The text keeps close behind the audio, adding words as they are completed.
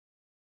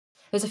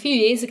was a few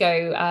years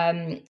ago,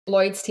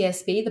 Lloyds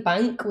TSB, the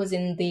bank, was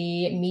in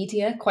the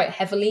media quite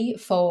heavily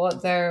for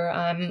their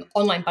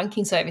online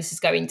banking services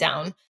going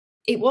down.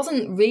 It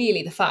wasn't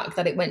really the fact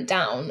that it went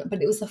down,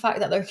 but it was the fact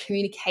that their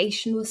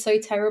communication was so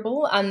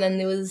terrible, and then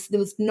there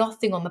was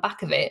nothing on the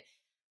back of it.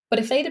 But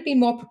if they'd have been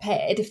more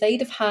prepared, if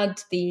they'd have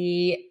had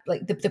the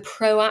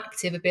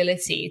proactive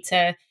ability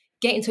to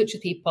get in touch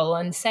with people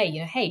and say,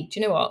 hey, do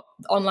you know what?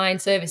 Online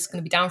service is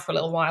going to be down for a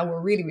little while. We're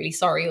really, really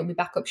sorry. It'll be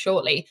back up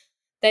shortly.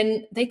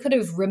 Then they could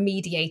have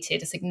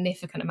remediated a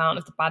significant amount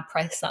of the bad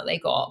press that they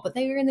got. But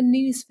they were in the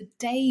news for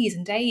days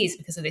and days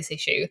because of this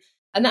issue.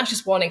 And that's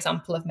just one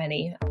example of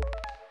many.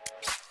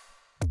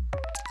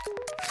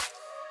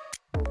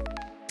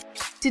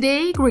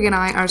 Today, Greg and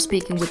I are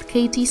speaking with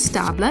Katie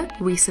Stabler,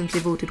 recently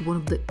voted one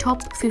of the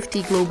top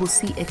 50 global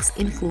CX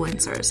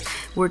influencers.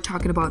 We're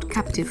talking about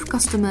captive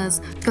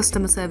customers,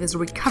 customer service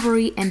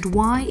recovery, and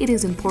why it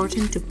is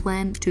important to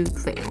plan to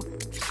fail.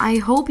 I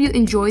hope you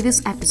enjoy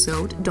this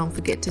episode. Don't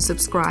forget to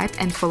subscribe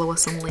and follow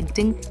us on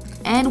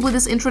LinkedIn. And with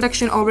this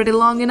introduction already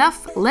long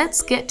enough,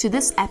 let's get to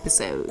this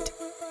episode.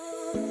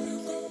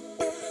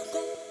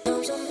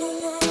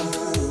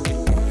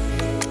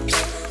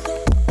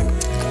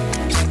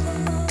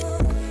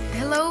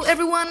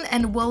 Everyone,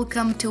 and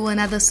welcome to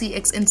another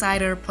CX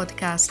Insider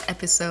podcast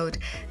episode.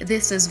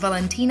 This is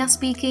Valentina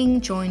speaking,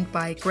 joined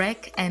by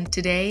Greg, and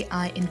today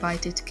I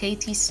invited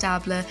Katie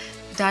Stabler,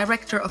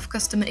 Director of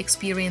Customer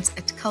Experience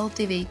at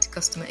Cultivate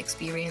Customer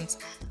Experience,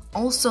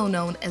 also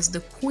known as the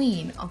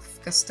Queen of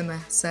Customer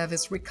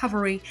Service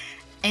Recovery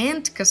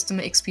and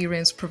Customer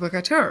Experience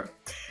Provocateur.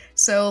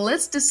 So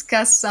let's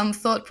discuss some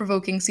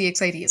thought-provoking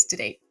CX ideas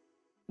today.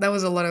 That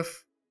was a lot of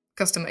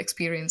customer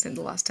experience in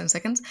the last 10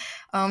 seconds.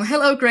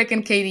 Hello, Greg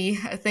and Katie.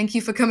 Thank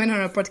you for coming on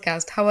our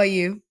podcast. How are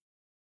you?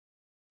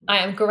 I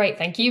am great,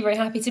 thank you. Very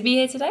happy to be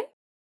here today.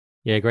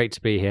 Yeah, great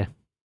to be here.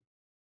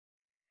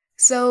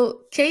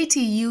 So,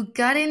 Katie, you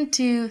got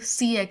into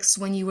CX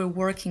when you were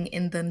working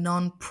in the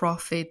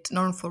non-for-profit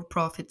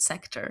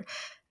sector,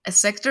 a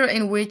sector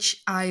in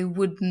which I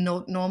would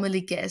not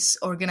normally guess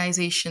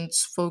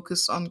organizations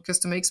focus on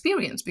customer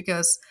experience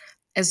because,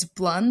 as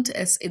blunt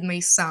as it may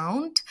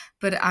sound,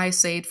 but I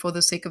say it for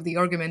the sake of the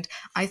argument,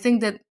 I think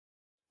that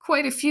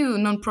quite a few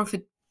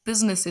nonprofit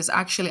businesses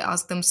actually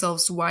ask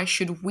themselves, why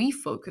should we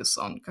focus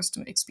on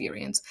customer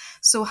experience?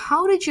 So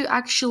how did you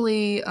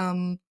actually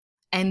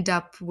end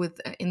up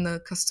in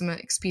the customer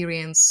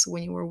experience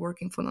when you were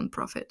working for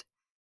nonprofit?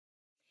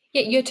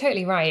 Yeah, you're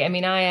totally right. I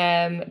mean,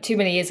 I too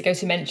many years ago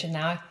to mention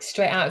now,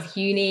 straight out of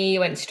uni,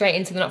 went straight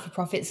into the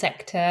not-for-profit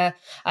sector,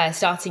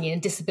 starting in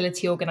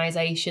disability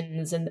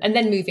organisations and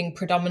then moving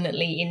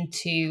predominantly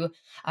into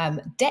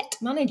debt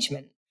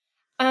management.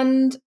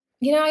 And,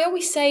 I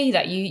always say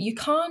that you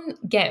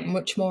can't get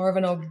much more of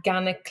an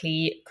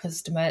organically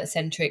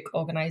customer-centric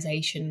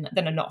organisation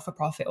than a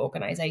not-for-profit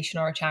organisation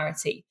or a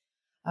charity.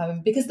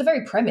 Because the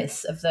very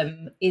premise of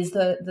them is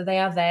that they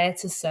are there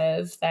to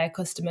serve their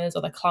customers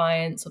or their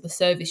clients or the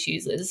service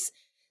users.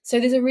 So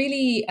there's a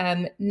really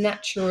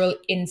natural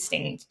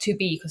instinct to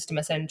be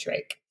customer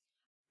centric.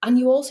 And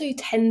you also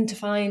tend to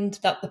find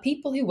that the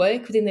people who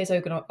work within those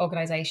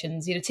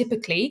organizations,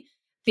 typically,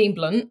 being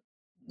blunt,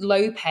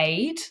 low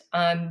paid,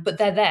 but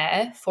they're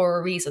there for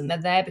a reason. They're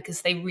there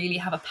because they really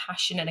have a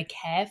passion and a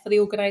care for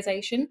the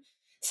organization.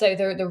 So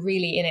they're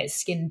really in it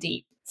skin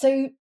deep.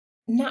 So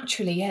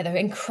naturally, yeah, they're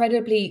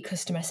incredibly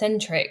customer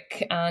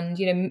centric, and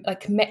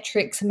like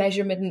metrics,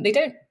 measurement, they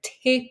don't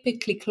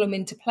typically come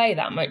into play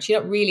that much.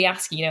 You're not really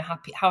asking,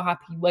 how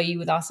happy were you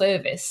with our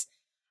service?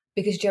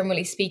 Because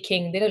generally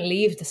speaking, they don't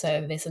leave the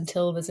service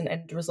until there's an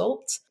end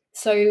result.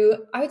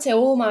 So I would say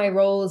all my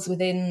roles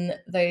within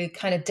the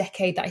kind of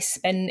decade that I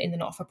spent in the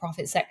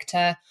not-for-profit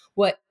sector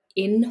were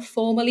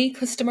informally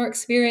customer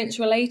experience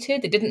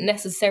related. They didn't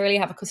necessarily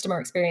have a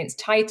customer experience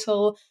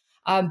title,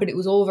 but it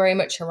was all very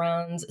much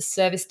around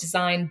service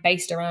design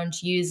based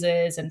around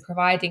users and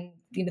providing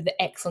the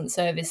excellent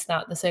service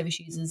that the service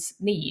users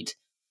need.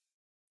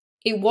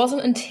 It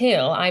wasn't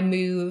until I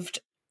moved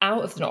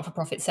out of the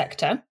not-for-profit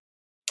sector,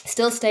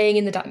 still staying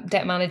in the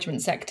debt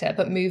management sector,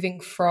 but moving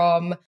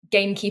from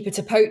gamekeeper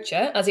to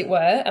poacher, as it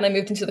were, and I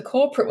moved into the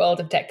corporate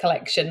world of debt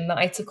collection, that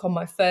I took on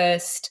my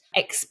first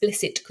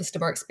explicit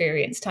customer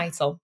experience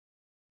title.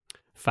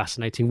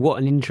 Fascinating.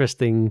 What an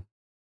interesting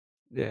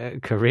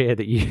career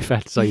that you've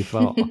had so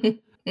far.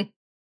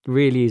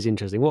 Really is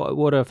interesting.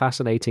 What a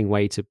fascinating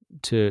way to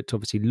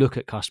obviously look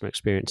at customer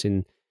experience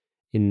in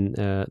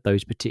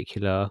those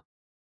particular,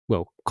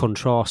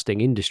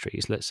 contrasting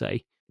industries, let's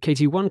say.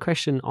 Katie, one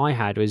question I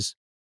had was,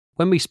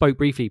 when we spoke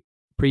briefly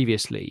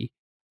previously,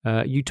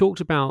 you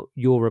talked about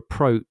your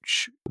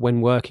approach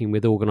when working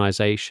with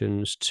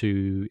organizations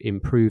to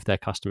improve their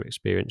customer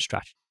experience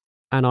strategy.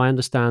 And I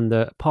understand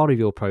that part of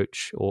your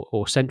approach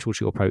or central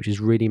to your approach is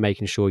really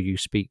making sure you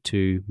speak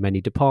to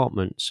many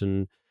departments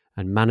and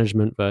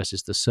management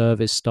versus the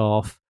service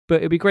staff.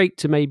 But it'd be great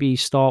to maybe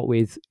start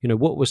with,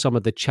 what were some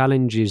of the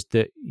challenges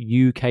that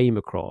you came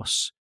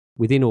across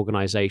within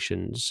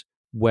organizations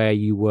where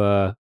you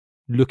were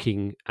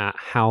looking at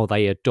how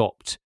they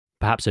adopt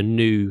perhaps a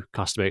new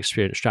customer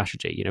experience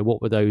strategy? You know,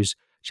 what were those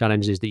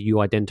challenges that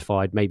you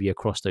identified maybe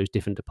across those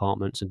different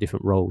departments and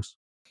different roles?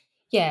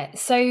 Yeah.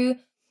 So,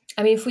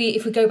 I mean, if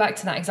we go back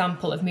to that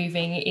example of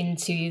moving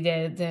into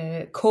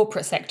the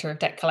corporate sector of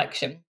debt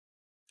collection,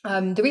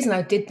 the reason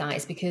I did that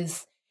is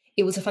because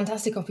it was a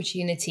fantastic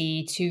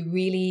opportunity to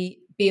really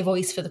be a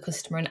voice for the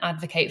customer and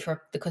advocate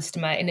for the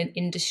customer in an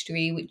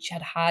industry which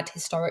had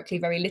historically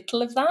very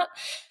little of that.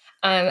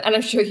 And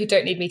I'm sure you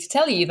don't need me to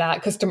tell you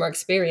that customer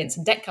experience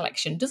and debt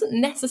collection doesn't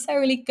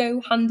necessarily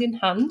go hand in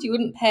hand. You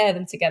wouldn't pair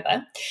them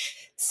together.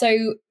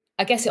 So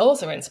I guess it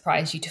also won't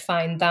surprise you to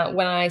find that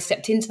when I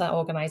stepped into that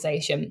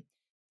organization,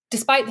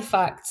 despite the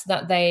fact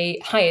that they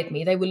hired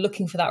me, they were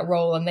looking for that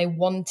role and they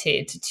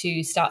wanted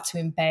to start to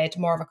embed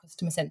more of a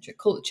customer-centric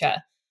culture.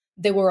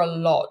 There were a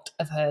lot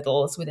of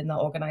hurdles within that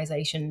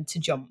organization to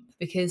jump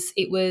because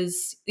it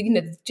was,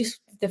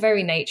 just the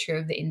very nature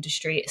of the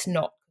industry. It's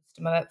not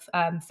customer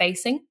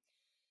facing.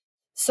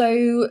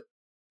 So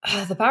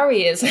the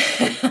barriers,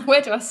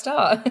 where do I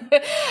start?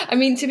 I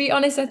mean, to be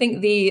honest, I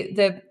think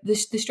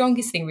the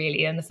strongest thing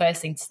really, and the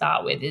first thing to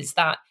start with, is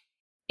that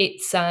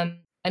it's an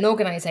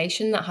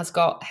organization that has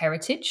got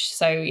heritage.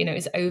 So,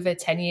 it's over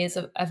 10 years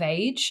of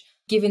age.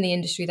 Given the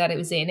industry that it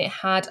was in, it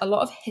had a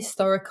lot of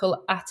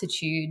historical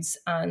attitudes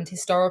and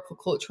historical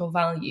cultural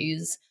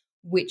values,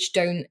 which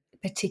don't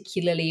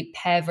particularly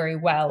pair very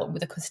well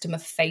with a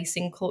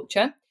customer-facing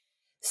culture.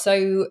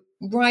 So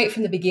right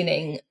from the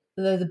beginning,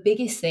 the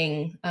biggest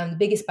thing and the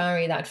biggest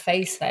barrier that I'd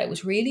faced there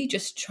was really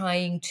just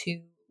trying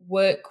to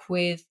work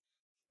with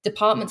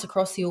departments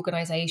across the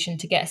organization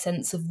to get a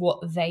sense of what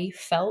they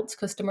felt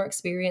customer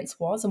experience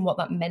was and what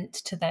that meant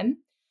to them.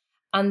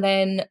 And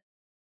then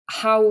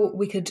how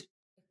we could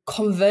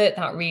convert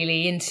that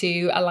really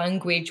into a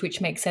language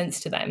which makes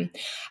sense to them.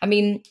 I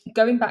mean,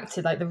 going back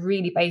to like the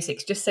really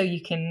basics, just so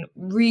you can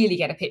really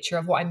get a picture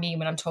of what I mean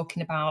when I'm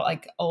talking about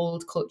like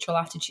old cultural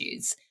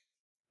attitudes,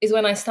 is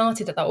when I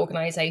started at that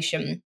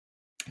organization,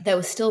 there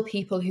were still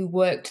people who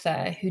worked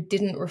there who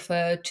didn't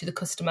refer to the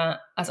customer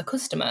as a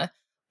customer,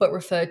 but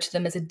referred to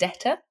them as a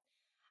debtor.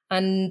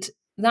 And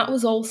that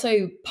was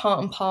also part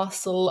and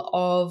parcel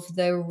of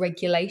the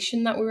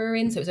regulation that we were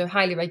in. So it was a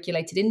highly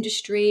regulated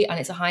industry and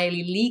it's a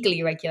highly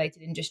legally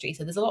regulated industry.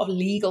 So there's a lot of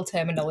legal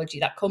terminology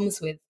that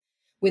comes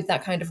with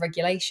that kind of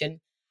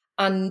regulation.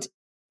 And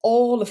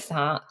all of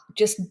that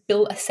just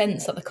built a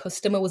sense that the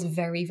customer was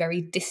very, very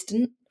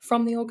distant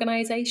from the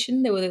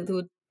organization. They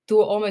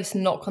were almost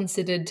not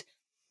considered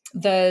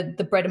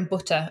the bread and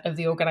butter of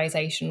the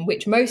organization,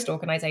 which most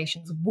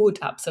organizations would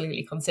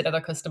absolutely consider their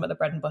customer the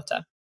bread and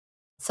butter.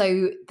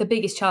 So the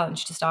biggest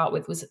challenge to start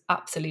with was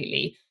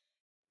absolutely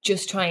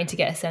just trying to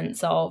get a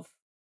sense of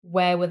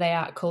where were they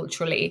at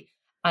culturally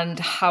and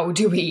how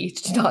do we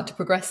start to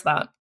progress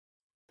that.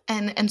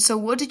 And so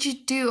what did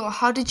you do, or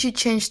how did you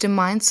change the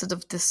mindset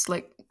of this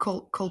like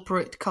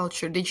corporate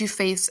culture? Did you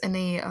face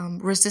any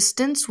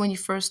resistance when you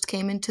first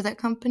came into that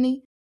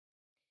company?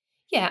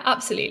 Yeah,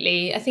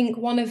 absolutely. I think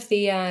one of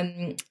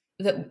the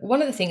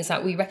things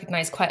that we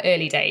recognize quite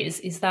early days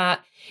is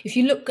that if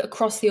you look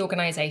across the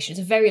organization,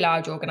 it's a very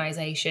large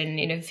organization,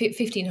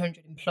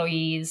 1,500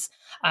 employees,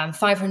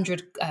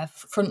 500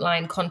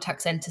 frontline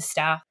contact center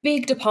staff,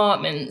 big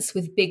departments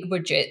with big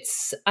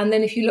budgets. And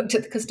then if you looked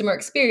at the customer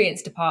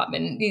experience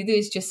department, there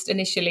was just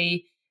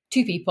initially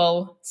 2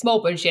 people,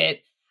 small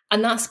budget.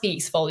 And that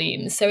speaks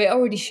volumes. So it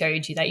already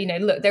showed you that,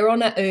 look, they're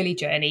on an early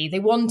journey. They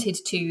wanted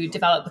to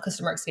develop the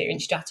customer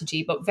experience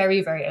strategy, but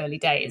very, very early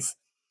days.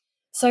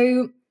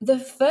 So the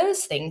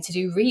first thing to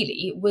do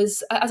really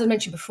was, as I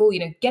mentioned before,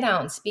 get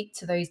out and speak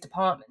to those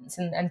departments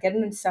and get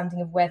an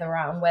understanding of where they're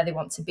at and where they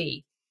want to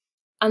be.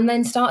 And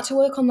then start to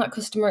work on that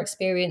customer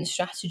experience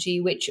strategy,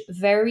 which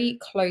very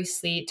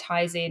closely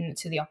ties in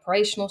to the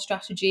operational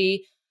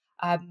strategy,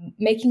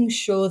 making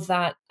sure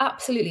that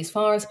absolutely, as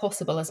far as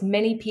possible, as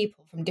many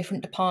people from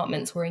different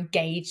departments were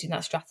engaged in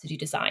that strategy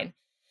design.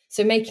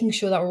 So making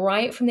sure that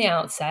right from the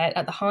outset,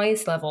 at the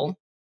highest level,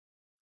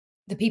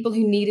 the people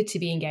who needed to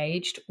be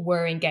engaged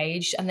were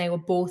engaged and they were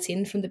bought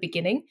in from the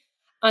beginning.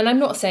 And I'm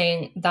not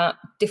saying that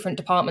different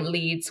department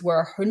leads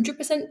were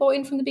 100% bought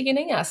in from the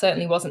beginning. That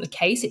certainly wasn't the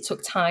case. It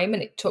took time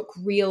and it took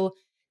real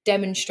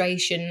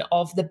demonstration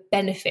of the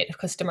benefit of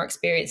customer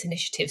experience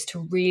initiatives to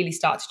really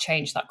start to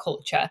change that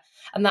culture.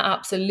 And that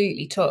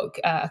absolutely took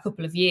a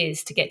couple of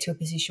years to get to a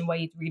position where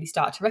you'd really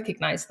start to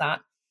recognize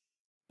that.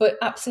 But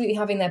absolutely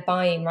having their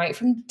buy-in right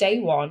from day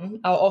one,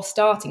 or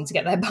starting to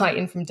get their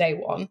buy-in from day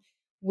one,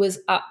 was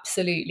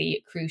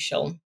absolutely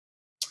crucial.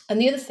 And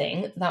the other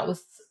thing that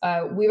was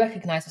we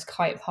recognised was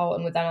quite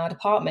important within our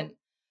department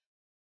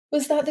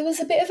was that there was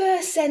a bit of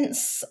a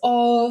sense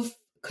of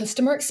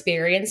customer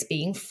experience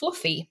being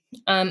fluffy.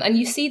 And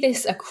you see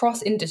this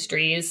across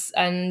industries.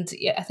 And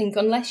I think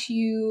unless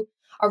you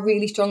are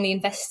really strongly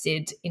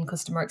invested in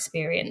customer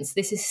experience,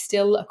 this is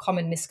still a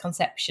common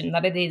misconception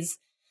that it is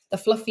the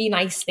fluffy,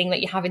 nice thing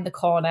that you have in the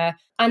corner.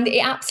 And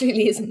it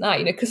absolutely isn't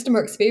that.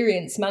 Customer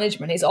experience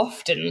management is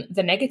often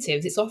the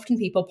negatives. It's often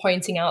people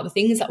pointing out the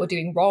things that we're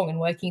doing wrong and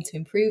working to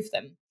improve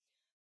them.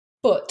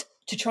 But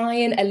to try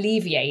and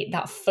alleviate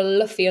that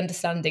fluffy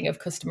understanding of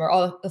customer,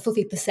 or the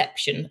fluffy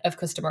perception of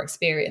customer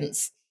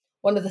experience,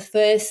 one of the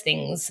first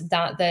things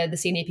that the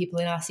senior people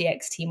in our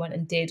CX team went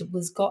and did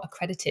was got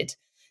accredited.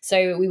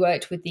 So we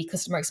worked with the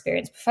Customer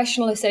Experience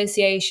Professional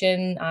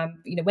Association,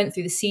 went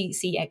through the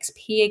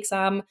CXP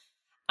exam.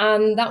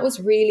 And that was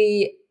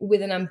really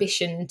with an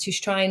ambition to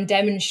try and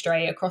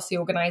demonstrate across the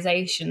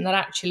organization that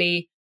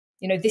actually,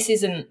 this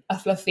isn't a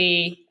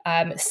fluffy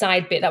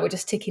side bit that we're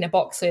just ticking a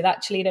box with.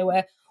 Actually,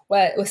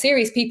 we're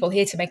serious people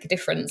here to make a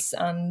difference.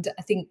 And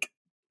I think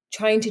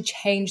trying to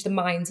change the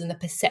minds and the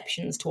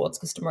perceptions towards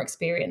customer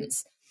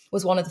experience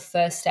was one of the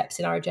first steps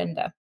in our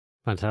agenda.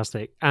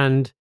 Fantastic.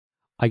 And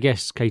I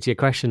guess, Katie, a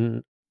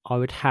question I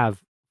would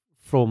have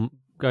from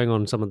going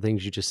on some of the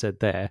things you just said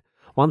there.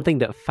 One thing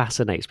that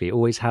fascinates me,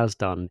 always has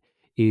done,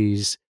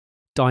 is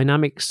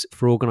dynamics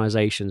for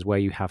organizations where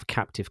you have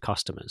captive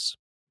customers,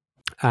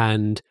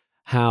 and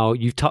how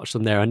you've touched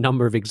on there a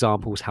number of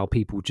examples how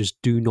people just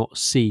do not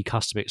see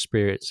customer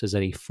experience as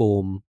any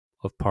form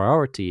of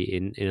priority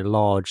in a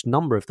large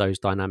number of those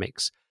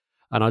dynamics.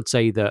 And I'd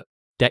say that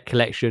debt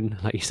collection,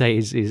 like you say,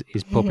 is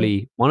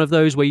probably one of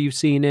those where you've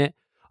seen it.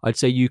 I'd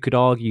say you could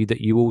argue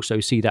that you also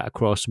see that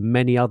across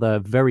many other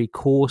very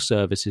core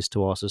services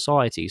to our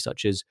society,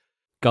 such as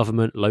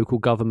government, local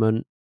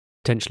government,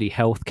 potentially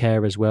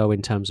healthcare as well,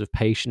 in terms of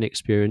patient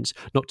experience.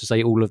 Not to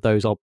say all of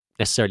those are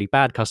necessarily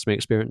bad customer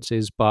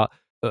experiences, but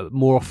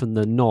more often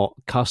than not,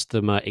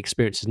 customer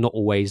experience is not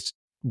always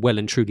well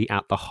and truly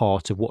at the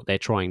heart of what they're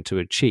trying to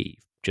achieve,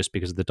 just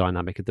because of the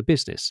dynamic of the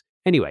business.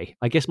 Anyway,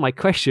 I guess my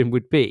question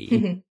would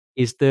be,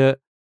 is that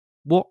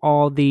what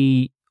are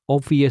the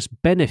obvious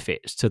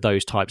benefits to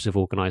those types of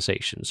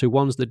organizations? So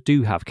ones that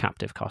do have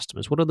captive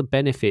customers, what are the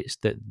benefits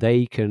that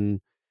they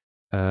can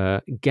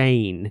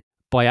gain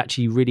by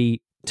actually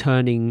really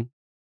turning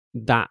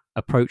that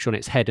approach on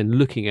its head and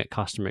looking at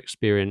customer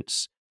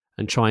experience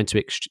and trying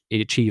to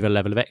achieve a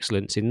level of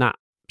excellence in that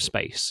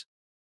space?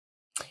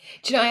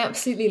 Do you know, I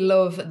absolutely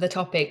love the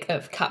topic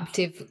of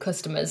captive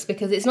customers,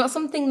 because it's not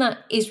something that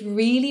is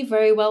really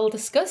very well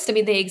discussed. I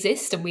mean, they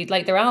exist and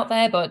they're out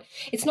there, but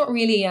it's not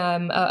really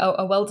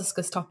a well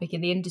discussed topic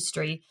in the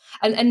industry.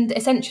 And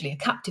essentially, a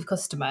captive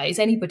customer is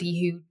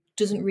anybody who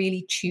doesn't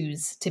really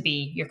choose to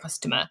be your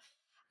customer.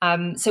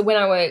 So when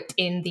I worked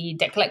in the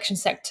debt collection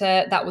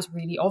sector, that was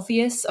really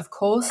obvious. Of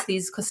course,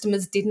 these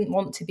customers didn't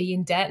want to be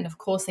in debt, and of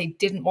course, they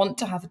didn't want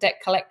to have a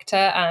debt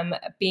collector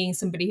being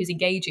somebody who's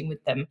engaging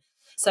with them.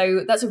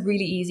 So that's a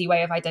really easy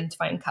way of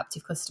identifying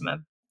captive customer.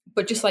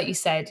 But just like you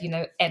said,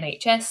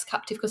 NHS,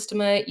 captive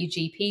customer, your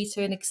GP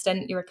to an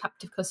extent, you're a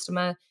captive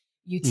customer,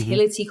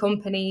 utility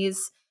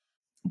companies.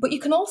 But you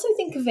can also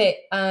think of it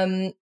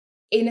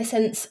in a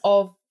sense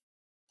of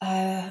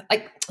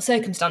like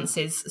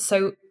circumstances.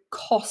 So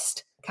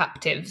cost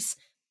captives.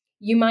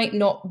 You might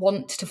not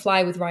want to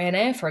fly with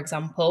Ryanair, for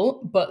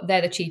example, but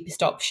they're the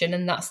cheapest option,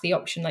 and that's the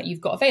option that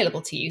you've got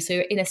available to you.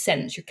 So in a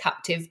sense, you're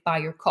captive by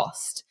your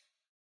cost.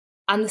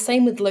 And the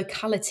same with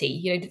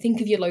locality.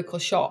 Think of your local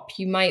shop.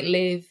 You might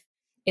live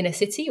in a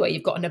city where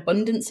you've got an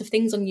abundance of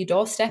things on your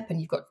doorstep and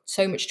you've got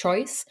so much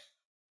choice.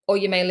 Or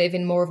you may live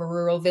in more of a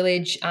rural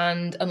village,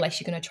 and unless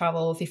you're going to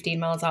travel 15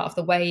 miles out of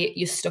the way,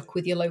 you're stuck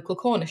with your local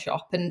corner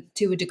shop. And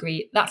to a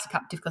degree, that's a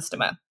captive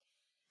customer.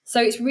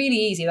 So it's really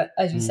easy,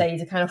 as you say,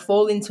 to kind of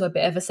fall into a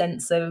bit of a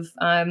sense of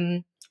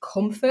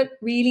comfort,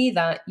 really,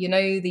 that,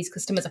 these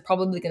customers are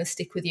probably going to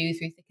stick with you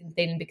through thick and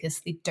thin because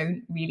they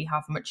don't really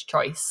have much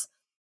choice.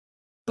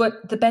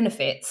 But the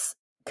benefits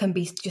can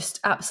be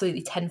just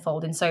absolutely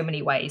tenfold in so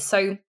many ways.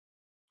 So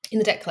in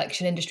the debt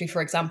collection industry,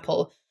 for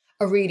example,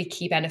 a really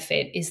key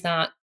benefit is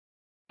that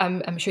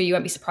I'm sure you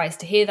won't be surprised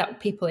to hear that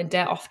people in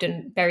debt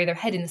often bury their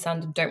head in the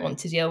sand and don't want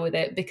to deal with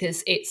it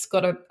because it's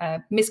got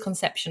a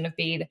misconception of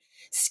being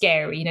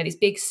scary. These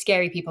big,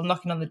 scary people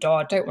knocking on the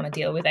door, don't want to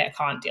deal with it, I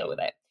can't deal with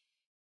it.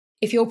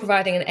 If you're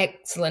providing an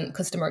excellent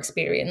customer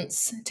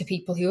experience to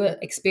people who are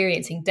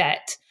experiencing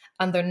debt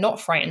and they're not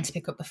frightened to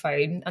pick up the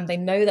phone and they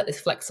know that there's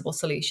flexible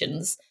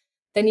solutions,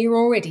 then you're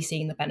already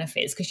seeing the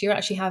benefits because you're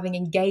actually having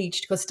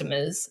engaged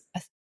customers,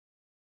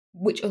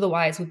 which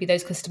otherwise would be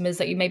those customers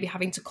that you may be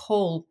having to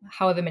call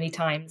however many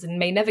times and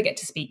may never get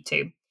to speak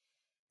to.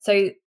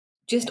 So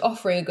just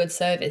offering a good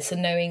service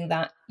and knowing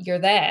that you're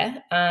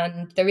there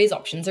and there is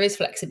options, there is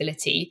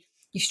flexibility,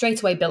 you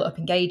straight away build up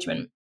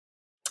engagement.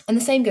 And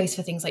the same goes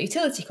for things like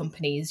utility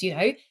companies.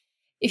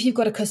 If you've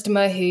got a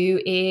customer who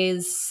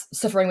is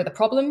suffering with a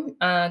problem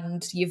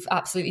and you've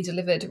absolutely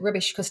delivered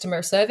rubbish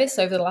customer service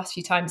over the last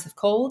few times they've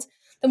called,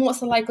 then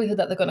what's the likelihood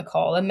that they're going to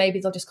call? And maybe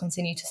they'll just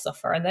continue to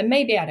suffer. And then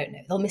maybe, I don't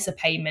know, they'll miss a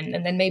payment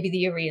and then maybe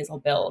the arrears will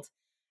build.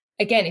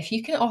 Again, if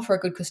you can offer a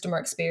good customer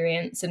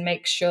experience and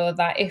make sure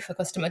that if a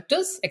customer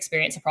does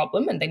experience a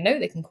problem and they know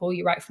they can call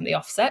you right from the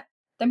offset,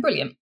 then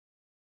brilliant.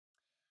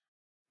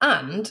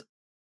 And,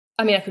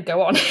 I could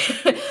go on,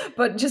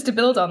 but just to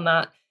build on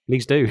that.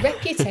 Please do.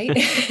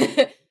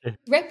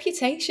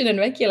 Reputation and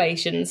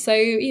regulation. So,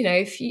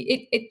 if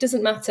it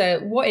doesn't matter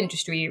what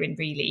industry you're in,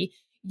 really,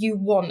 you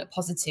want a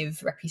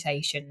positive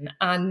reputation.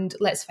 And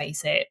let's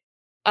face it,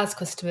 as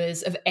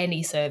customers of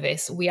any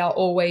service, we are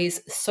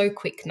always so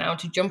quick now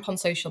to jump on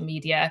social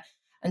media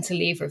and to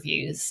leave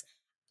reviews.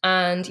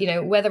 And,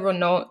 whether or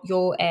not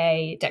you're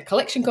a debt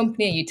collection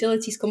company, a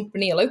utilities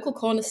company, a local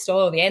corner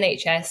store, the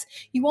NHS,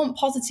 you want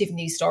positive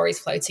news stories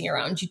floating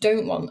around. You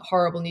don't want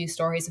horrible news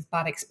stories of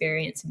bad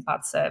experience and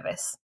bad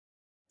service.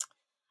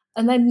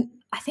 And then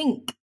I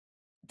think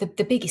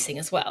the biggest thing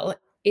as well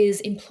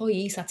is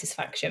employee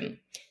satisfaction.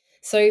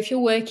 So if you're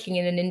working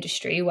in an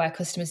industry where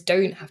customers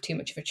don't have too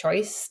much of a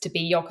choice to be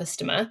your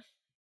customer,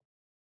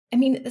 I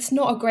mean, it's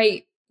not a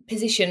great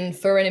position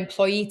for an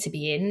employee to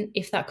be in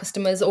if that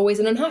customer is always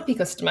an unhappy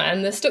customer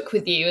and they're stuck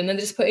with you and then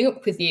they're just putting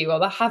up with you or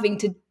they're having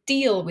to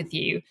deal with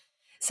you.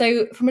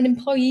 So from an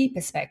employee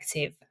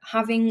perspective,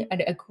 having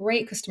a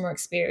great customer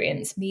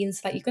experience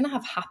means that you're going to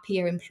have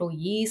happier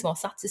employees, more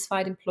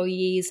satisfied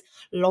employees,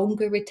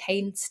 longer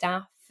retained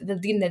staff.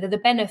 The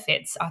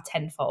benefits are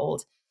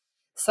tenfold.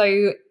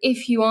 So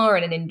if you are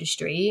in an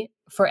industry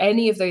for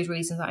any of those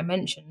reasons that I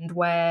mentioned,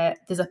 where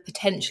there's a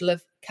potential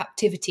of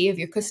captivity of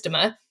your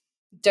customer,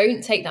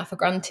 don't take that for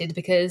granted,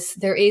 because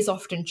there is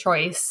often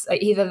choice.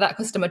 Either that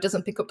customer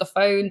doesn't pick up the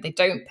phone, they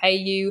don't pay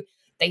you,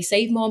 they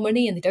save more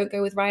money and they don't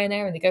go with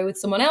Ryanair and they go with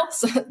someone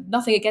else.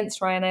 Nothing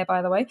against Ryanair,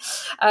 by the way.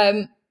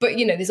 But,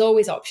 there's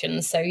always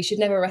options. So you should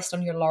never rest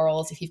on your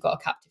laurels if you've got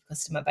a captive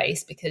customer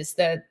base, because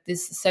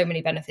there's so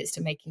many benefits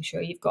to making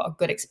sure you've got a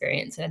good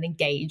experience and an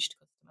engaged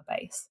customer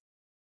base.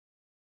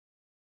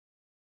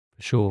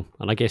 Sure.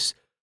 And I guess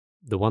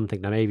the one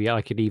thing that maybe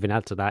I could even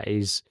add to that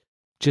is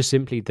just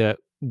simply that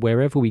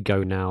wherever we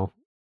go now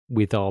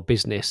with our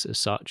business as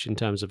such, in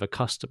terms of a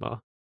customer,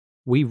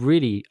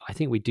 I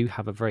think we do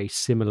have a very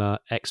similar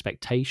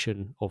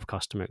expectation of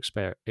customer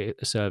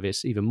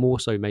service, even more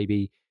so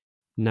maybe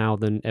now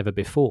than ever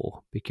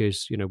before,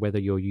 because, whether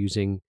you're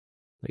using,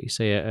 like you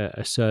say,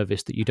 a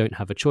service that you don't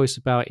have a choice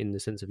about in the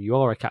sense of you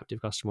are a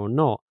captive customer or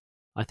not,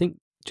 I think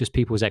just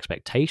people's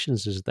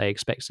expectations is they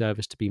expect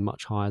service to be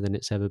much higher than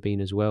it's ever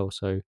been as well.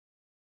 So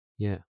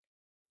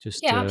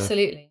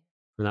absolutely,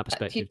 from that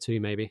perspective too,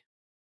 maybe.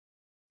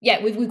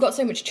 Yeah, we've got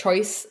so much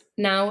choice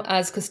now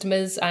as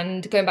customers.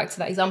 And going back to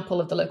that example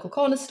of the local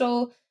corner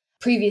store,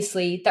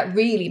 previously that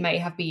really may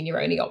have been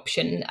your only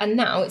option, and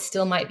now it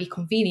still might be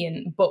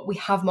convenient, but we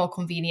have more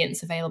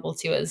convenience available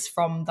to us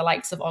from the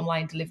likes of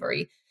online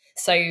delivery.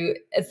 So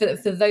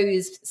for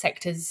those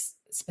sectors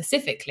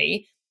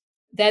specifically,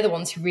 they're the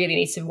ones who really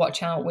need to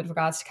watch out with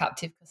regards to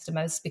captive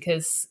customers,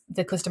 because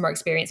the customer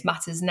experience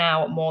matters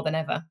now more than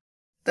ever.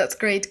 That's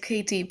great,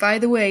 Katie. By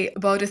the way,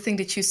 about a thing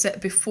that you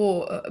said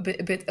before, a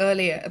bit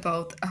earlier,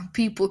 about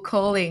people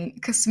calling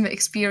customer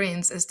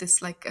experience as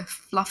this like a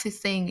fluffy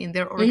thing in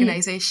their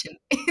organization.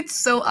 It's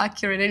so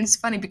accurate, and it's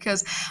funny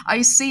because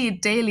I see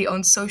it daily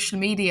on social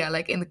media,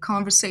 like in the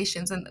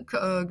conversations and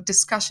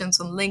discussions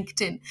on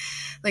LinkedIn.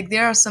 Like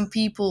there are some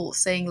people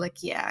saying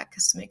like, yeah,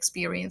 customer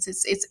experience.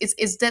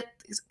 It's that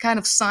kind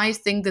of side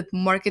thing that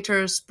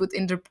marketers put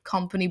in their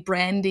company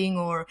branding,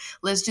 or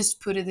let's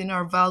just put it in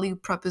our value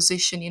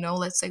proposition.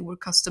 Let's say we're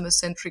customer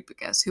centric,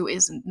 because who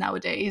isn't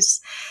nowadays?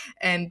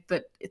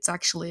 But it's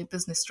actually a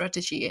business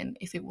strategy. And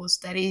if it was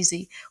that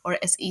easy, or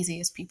as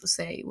easy as people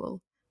say,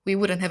 well, we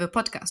wouldn't have a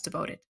podcast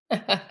about it.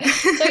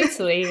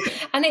 Totally.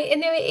 And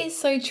it is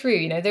so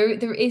true.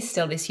 There is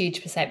still this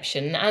huge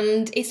perception,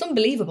 and it's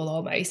unbelievable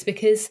almost,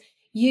 because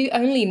you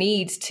only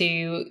need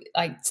to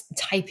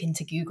type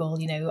into Google,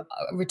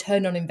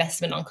 return on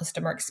investment on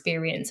customer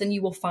experience, and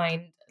you will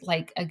find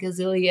like a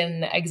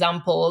gazillion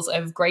examples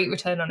of great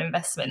return on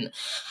investment.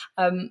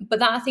 But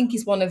that, I think,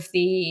 is one of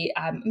the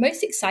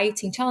most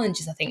exciting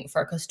challenges, I think,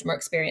 for a customer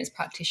experience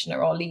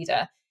practitioner or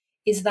leader,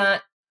 is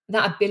that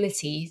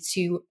ability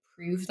to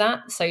prove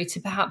that. So to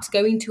perhaps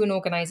go into an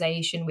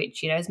organization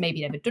which, has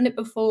maybe never done it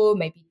before,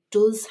 maybe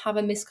does have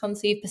a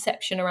misconceived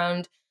perception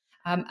around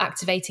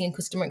activating a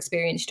customer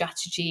experience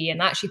strategy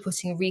and actually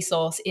putting a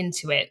resource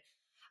into it,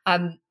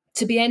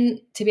 to be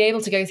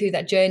able to go through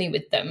that journey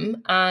with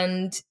them.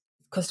 And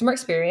customer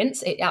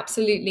experience, it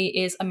absolutely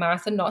is a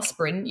marathon, not a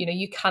sprint.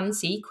 You can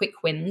see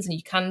quick wins and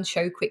you can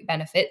show quick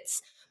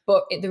benefits,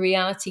 but the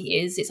reality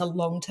is it's a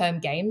long-term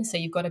game. So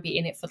you've got to be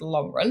in it for the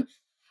long run.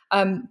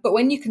 But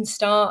when you can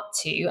start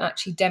to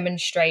actually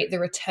demonstrate the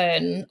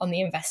return on the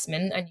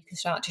investment, and you can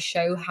start to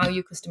show how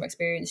your customer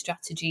experience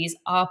strategies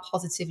are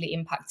positively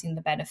impacting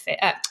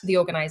the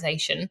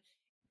organization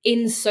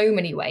in so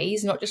many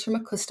ways, not just from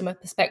a customer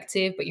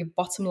perspective, but your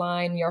bottom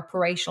line, your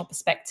operational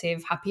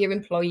perspective, happier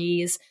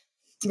employees,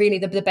 really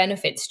the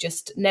benefits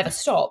just never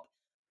stop.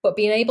 But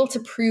being able to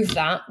prove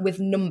that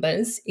with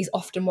numbers is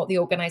often what the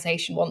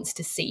organization wants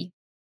to see.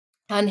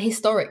 And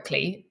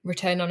historically,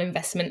 return on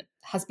investment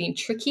has been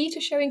tricky to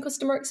show in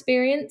customer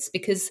experience,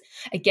 because,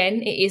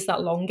 again, it is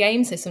that long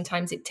game. So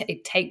sometimes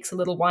it takes a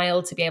little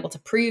while to be able to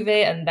prove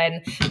it. And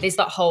then there's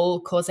that whole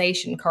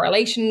causation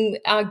correlation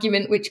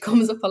argument, which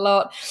comes up a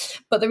lot.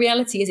 But the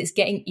reality is it's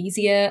getting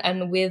easier.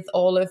 And with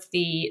all of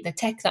the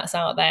tech that's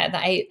out there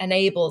that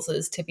enables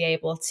us to be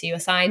able to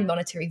assign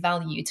monetary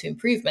value to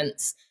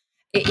improvements,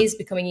 it is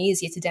becoming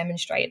easier to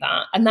demonstrate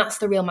that. And that's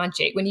the real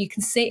magic. When you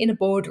can sit in a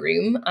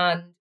boardroom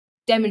and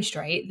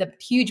demonstrate the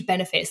huge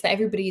benefits that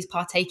everybody who's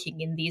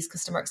partaking in these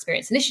customer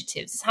experience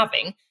initiatives is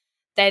having,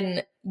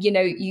 then,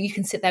 you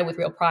can sit there with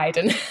real pride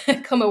and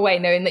come away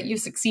knowing that you've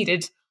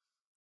succeeded.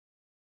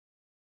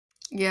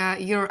 Yeah,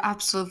 you're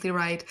absolutely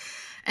right.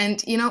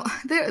 And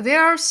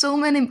there are so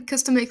many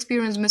customer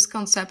experience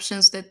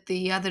misconceptions that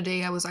the other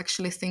day I was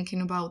actually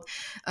thinking about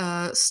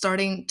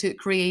starting to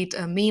create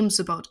memes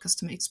about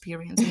customer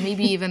experience, and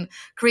maybe even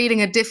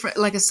creating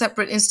a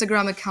separate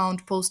Instagram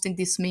account posting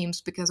these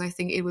memes, because I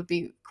think it would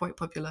be quite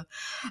popular.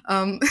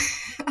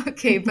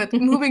 Okay, but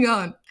moving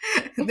on.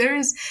 There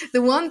is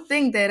the one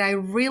thing that I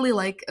really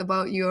like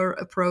about your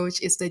approach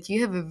is that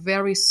you have a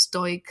very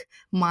stoic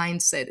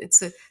mindset. It's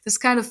this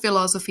kind of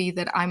philosophy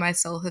that I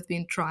myself have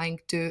been trying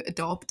to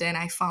adopt, and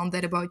I found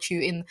that about you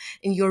in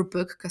your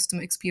book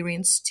Customer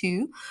Experience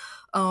 2.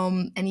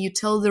 And you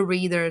tell the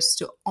readers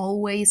to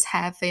always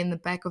have in the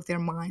back of their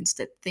minds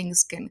that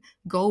things can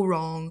go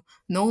wrong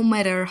no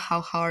matter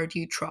how hard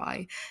you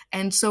try.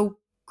 And so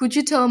could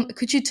you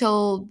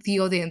tell the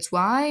audience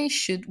why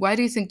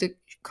do you think that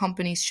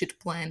companies should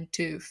plan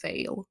to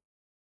fail?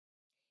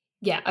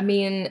 Yeah, I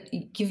mean,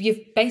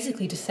 you've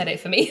basically just said it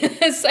for me.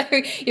 So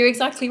you're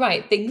exactly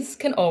right. Things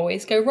can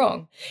always go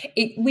wrong.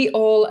 We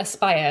all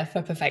aspire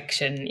for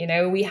perfection.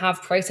 We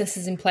have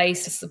processes in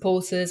place to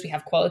support us. We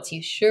have quality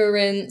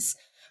assurance.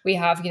 We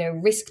have,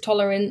 risk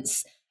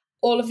tolerance.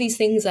 All of these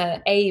things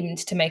are aimed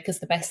to make us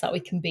the best that we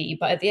can be.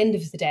 But at the end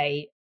of the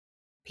day,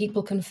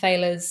 people can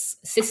fail us,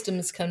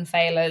 systems can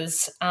fail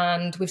us.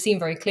 And we've seen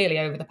very clearly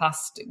over the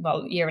past,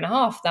 year and a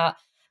half that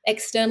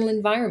external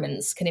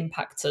environments can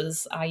impact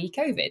us, i.e.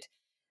 COVID.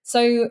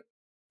 So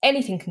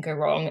anything can go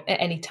wrong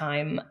at any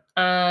time.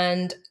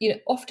 And,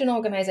 often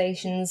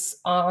organizations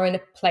are in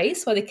a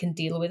place where they can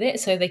deal with it.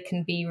 So they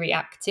can be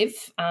reactive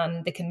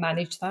and they can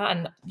manage that.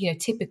 And,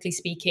 typically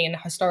speaking and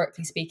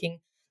historically speaking,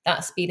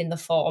 that's been in the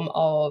form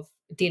of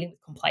dealing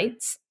with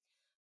complaints.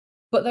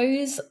 But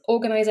those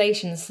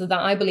organizations that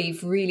I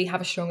believe really have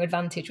a strong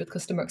advantage with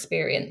customer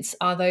experience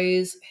are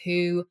those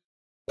who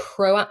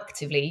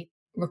proactively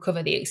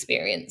recover the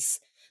experience.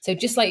 So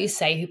just like you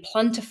say, who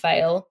plan to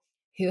fail,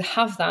 who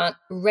have that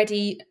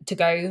ready to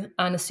go.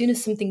 And as soon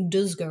as something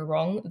does go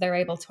wrong, they're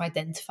able to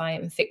identify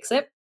it and fix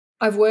it.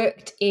 I've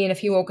worked in a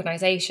few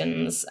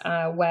organizations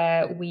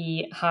where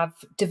we have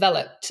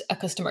developed a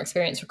customer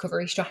experience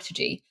recovery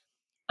strategy.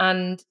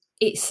 And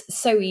it's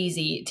so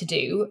easy to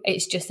do.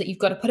 It's just that you've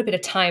got to put a bit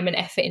of time and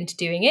effort into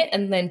doing it,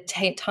 and then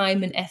take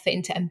time and effort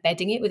into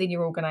embedding it within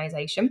your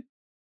organization.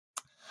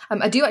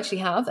 I do actually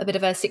have a bit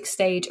of a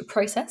 6-stage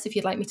process, if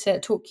you'd like me to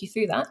talk you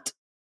through that.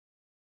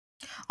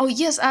 Oh,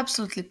 yes,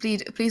 absolutely.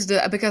 Please do,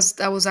 because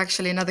that was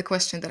actually another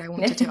question that I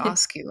wanted to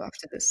ask you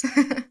after this.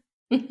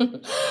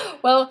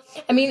 Well,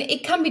 I mean,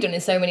 it can be done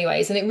in so many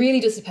ways, and it really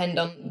does depend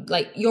on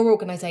your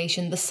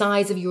organization, the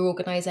size of your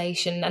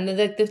organization, and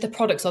the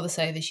products or the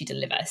service you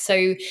deliver.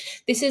 So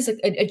this is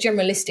a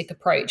generalistic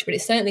approach, but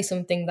it's certainly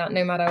something that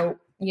no matter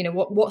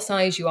what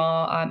size you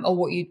are or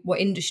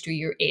what industry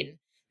you're in,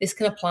 this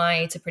can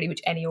apply to pretty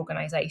much any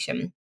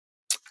organization.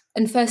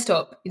 And first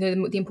up,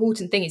 the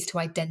important thing is to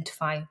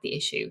identify the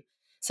issue.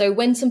 So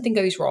when something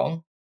goes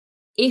wrong,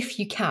 if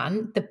you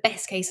can, the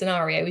best case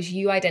scenario is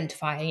you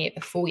identifying it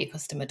before your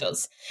customer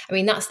does. I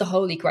mean, that's the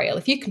holy grail.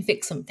 If you can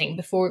fix something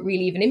before it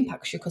really even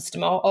impacts your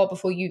customer, or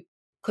before your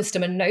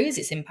customer knows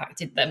it's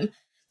impacted them,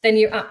 then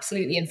you're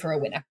absolutely in for a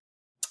winner.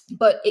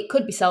 But it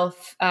could be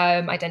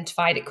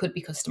self-identified, it could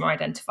be customer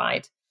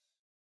identified.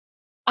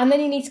 And then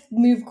you need to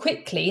move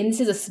quickly, and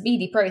this is a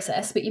speedy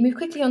process, but you move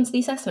quickly onto the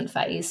assessment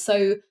phase.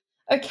 So,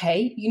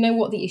 okay, you know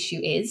what the issue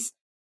is.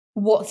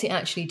 What's it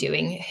actually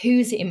doing?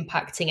 Who's it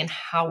impacting, and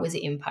how is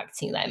it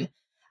impacting them?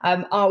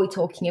 Are we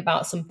talking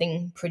about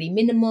something pretty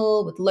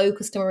minimal with low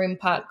customer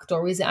impact,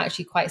 or is it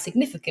actually quite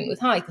significant with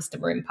high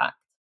customer impact?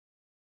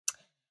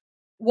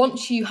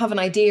 Once you have an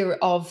idea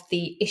of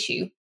the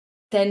issue,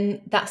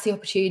 then that's the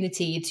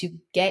opportunity to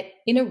get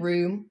in a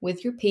room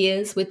with your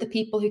peers, with the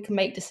people who can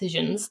make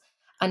decisions,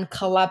 and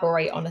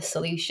collaborate on a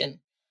solution.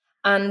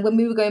 And when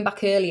we were going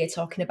back earlier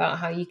talking about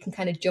how you can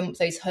kind of jump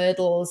those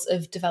hurdles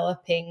of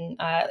developing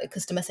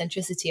customer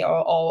centricity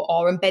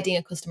or embedding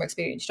a customer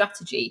experience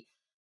strategy,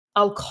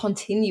 I'll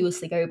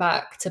continuously go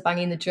back to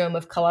banging the drum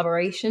of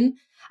collaboration.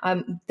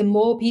 The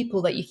more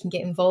people that you can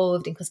get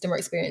involved in customer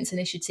experience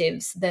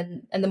initiatives,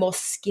 and the more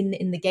skin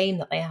in the game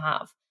that they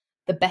have,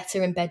 the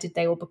better embedded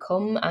they will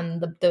become,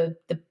 and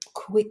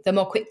the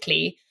more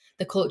quickly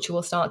the culture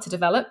will start to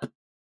develop.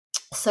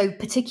 So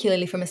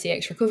particularly from a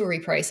CX recovery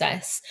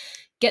process,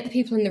 get the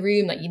people in the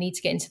room that you need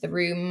to get into the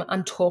room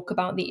and talk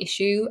about the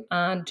issue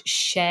and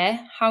share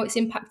how it's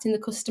impacting the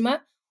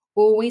customer.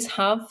 Always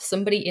have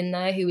somebody in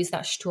there who is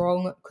that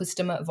strong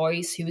customer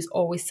voice, who is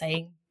always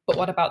saying, but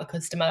what about the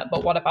customer?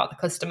 But what about the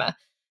customer?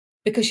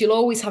 Because you'll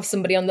always have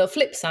somebody on the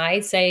flip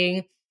side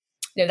saying,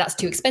 that's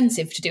too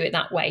expensive to do it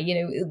that way.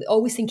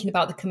 Always thinking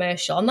about the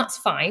commercial, and that's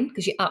fine,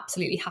 because you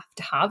absolutely have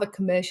to have a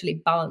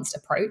commercially balanced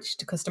approach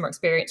to customer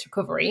experience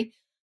recovery.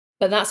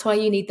 But that's why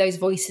you need those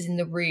voices in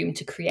the room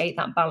to create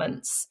that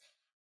balance.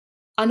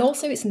 And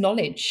also it's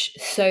knowledge.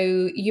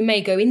 So you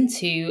may go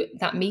into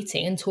that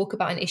meeting and talk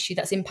about an issue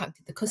that's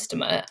impacted the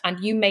customer,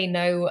 and you may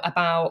know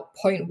about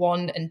point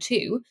 1 and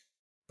 2,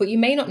 but you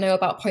may not know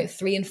about point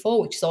 3 and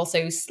 4, which is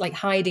also like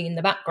hiding in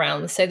the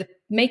background. So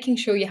making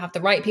sure you have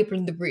the right people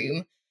in the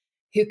room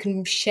who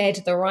can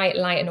shed the right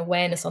light and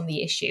awareness on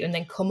the issue and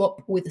then come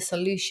up with a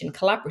solution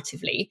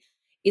collaboratively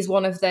is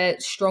one of the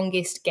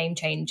strongest game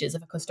changers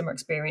of a customer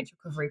experience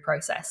recovery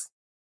process.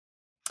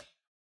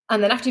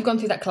 And then after you've gone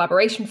through that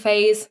collaboration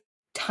phase,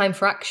 time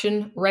for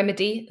action,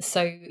 remedy.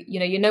 So,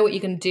 you know what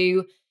you're going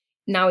to do.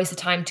 Now is the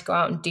time to go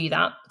out and do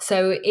that.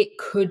 So it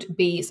could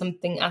be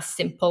something as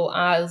simple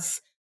as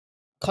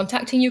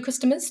contacting your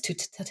customers to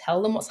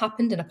tell them what's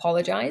happened and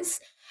apologize.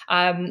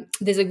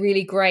 There's a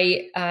really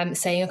great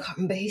saying, I can't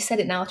remember who said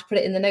it now to put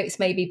it in the notes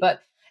maybe,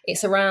 but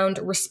it's around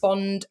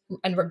respond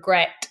and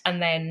regret,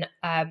 and then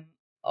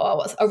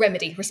what's a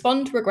remedy?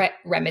 Respond, regret,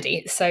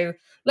 remedy. So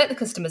let the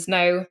customers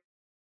know.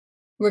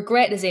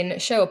 Regret as in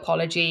show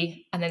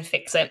apology and then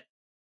fix it.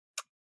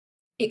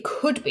 It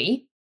could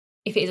be,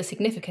 if it is a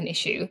significant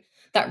issue,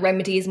 that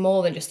remedy is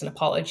more than just an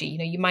apology.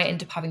 You might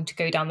end up having to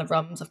go down the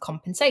rungs of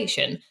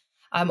compensation,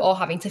 or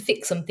having to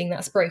fix something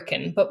that's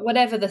broken. But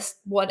whatever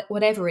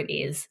it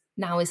is,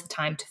 now is the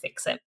time to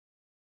fix it.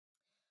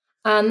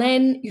 And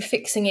then you're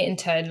fixing it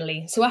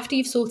internally. So after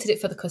you've sorted it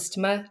for the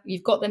customer,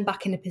 you've got them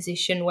back in a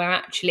position where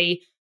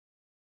actually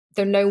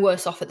they're no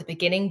worse off at the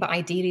beginning, but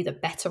ideally they're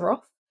better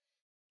off.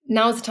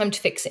 Now is the time to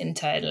fix it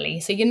internally.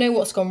 So you know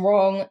what's gone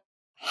wrong,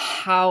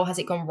 how has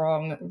it gone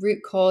wrong, root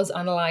cause,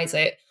 analyze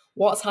it,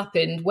 what's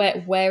happened,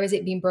 where has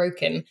it been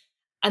broken,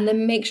 and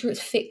then make sure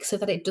it's fixed so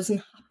that it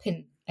doesn't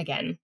happen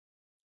again.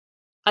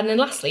 And then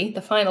lastly,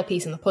 the final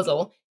piece in the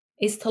puzzle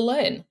is to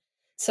learn.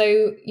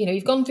 So,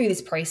 you've gone through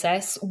this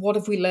process. What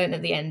have we learned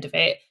at the end of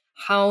it?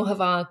 How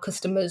have our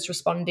customers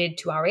responded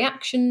to our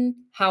reaction?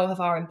 How have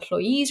our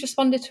employees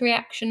responded to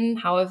reaction?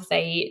 How have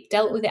they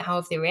dealt with it? How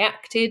have they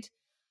reacted?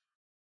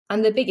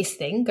 And the biggest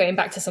thing, going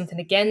back to something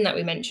again that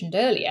we mentioned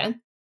earlier,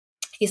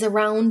 is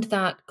around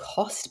that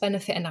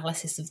cost-benefit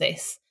analysis of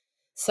this.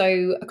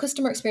 So a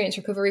customer experience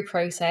recovery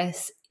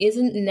process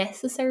isn't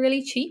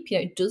necessarily cheap.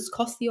 It does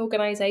cost the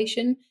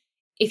organization.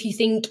 If you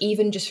think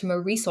even just from a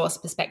resource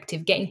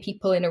perspective, getting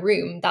people in a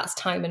room, that's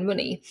time and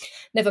money.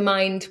 Never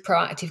mind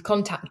proactive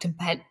contact and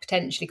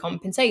potentially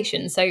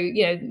compensation. So,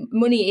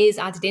 money is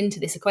added into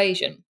this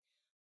equation.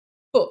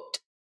 But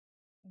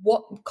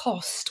what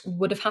cost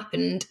would have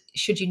happened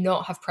should you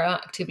not have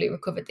proactively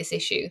recovered this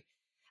issue?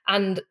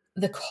 And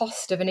the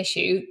cost of an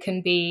issue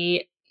can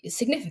be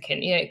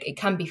significant. It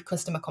can be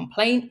customer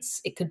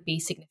complaints. It could be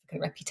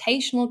significant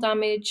reputational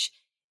damage.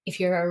 If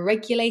you're a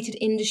regulated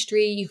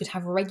industry, you could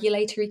have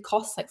regulatory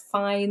costs like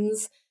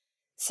fines.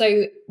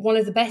 So one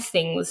of the best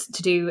things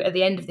to do at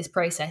the end of this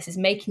process is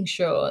making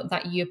sure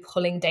that you're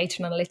pulling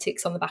data and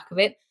analytics on the back of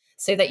it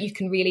so that you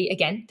can really,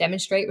 again,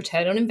 demonstrate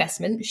return on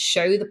investment,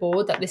 show the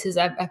board that this is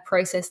a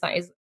process that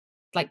is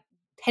like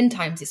 10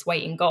 times its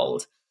weight in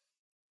gold.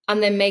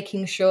 And then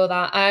making sure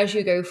that as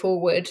you go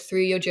forward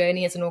through your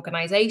journey as an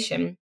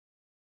organization,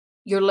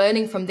 you're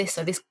learning from this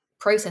so this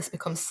process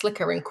becomes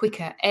slicker and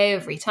quicker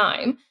every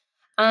time.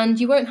 And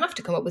you won't have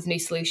to come up with new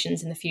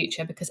solutions in the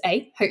future because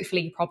A,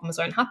 hopefully your problems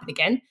won't happen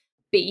again.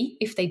 B,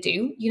 if they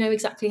do, you know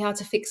exactly how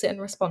to fix it and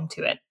respond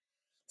to it.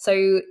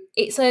 So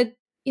it's a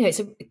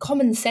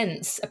common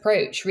sense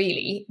approach,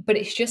 really, but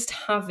it's just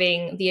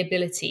having the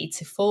ability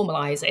to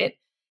formalize it,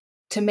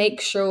 to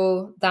make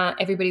sure that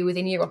everybody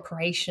within your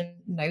operation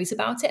knows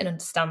about it and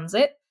understands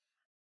it,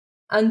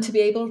 and to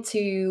be able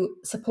to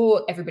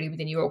support everybody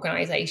within your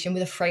organization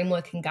with a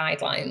framework and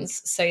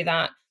guidelines so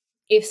that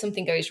if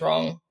something goes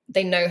wrong,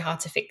 they know how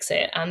to fix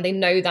it and they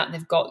know that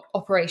they've got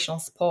operational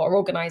support or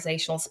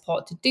organizational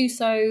support to do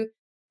so.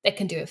 They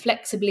can do it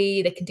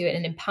flexibly, they can do it in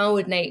an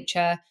empowered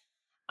nature,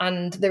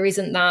 and there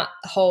isn't that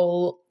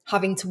whole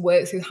having to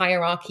work through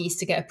hierarchies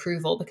to get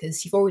approval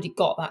because you've already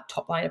got that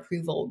top line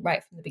approval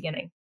right from the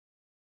beginning.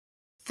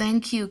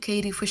 Thank you,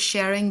 Katie, for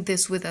sharing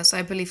this with us.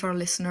 I believe our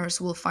listeners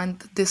will find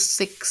this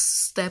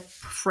 6-step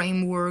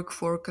framework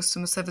for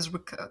customer service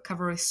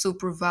recovery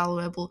super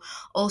valuable.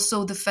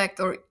 Also, the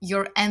fact or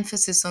your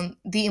emphasis on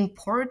the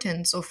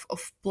importance of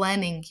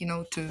planning,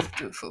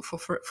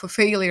 for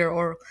failure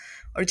or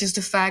just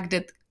the fact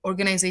that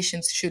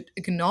organizations should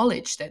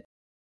acknowledge that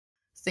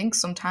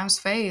things sometimes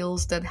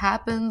fails, that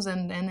happens,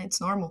 and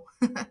it's normal.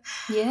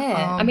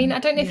 Yeah. I mean, I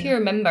don't know if you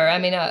remember,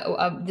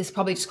 this is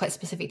probably just quite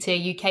specific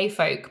to UK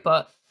folk,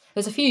 but it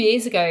was a few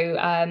years ago,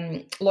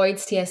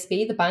 Lloyds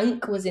TSB, the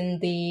bank, was in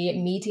the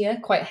media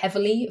quite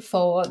heavily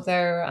for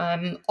their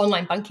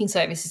online banking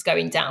services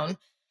going down.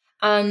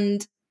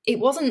 And it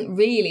wasn't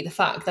really the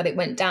fact that it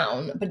went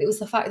down, but it was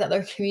the fact that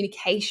their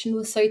communication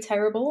was so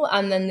terrible.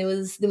 And then there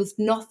was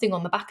nothing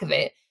on the back of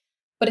it.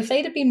 But if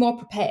they'd have been more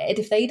prepared,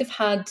 if they'd have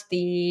had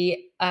the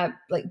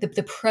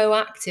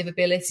proactive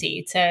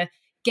ability to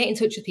get in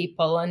touch with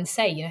people and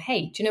say,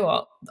 hey, do you know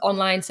what?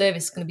 Online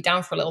service is going to be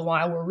down for a little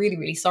while. We're really,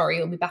 really sorry.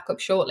 It'll be back up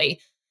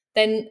shortly.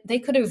 then they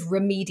could have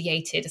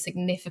remediated a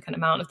significant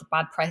amount of the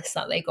bad press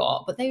that they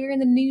got, but they were in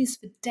the news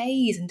for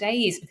days and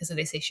days because of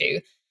this issue.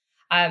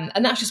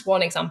 And that's just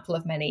one example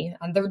of many.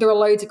 And there are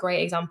loads of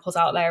great examples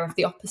out there of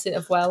the opposite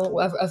of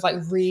like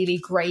really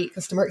great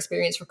customer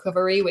experience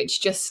recovery,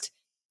 which just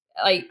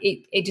like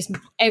it just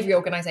every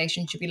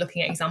organization should be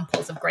looking at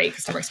examples of great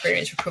customer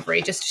experience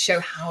recovery just to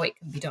show how it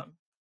can be done.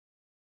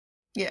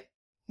 Yeah,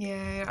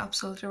 you're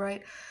absolutely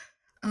right.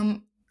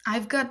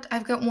 I've got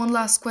one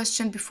last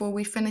question before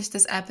we finish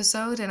this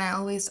episode, and I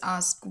always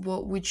ask,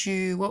 what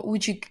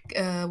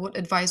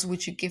advice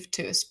would you give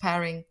to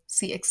aspiring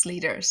CX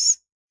leaders?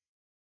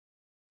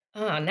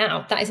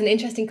 Now that is an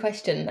interesting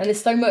question, and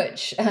there's so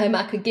much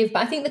I could give,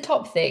 but I think the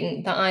top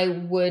thing that I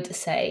would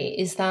say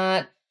is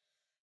that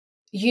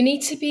you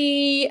need to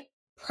be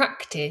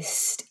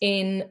practiced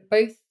in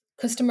both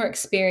customer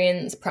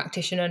experience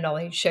practitioner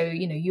knowledge. So,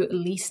 you at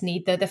least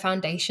need the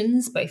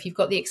foundations, but if you've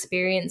got the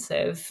experience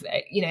of,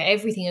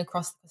 everything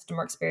across the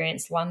customer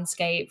experience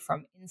landscape,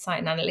 from insight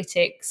and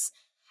analytics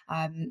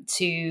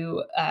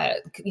to,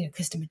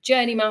 customer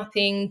journey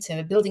mapping,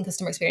 to building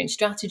customer experience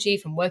strategy,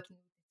 from working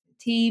with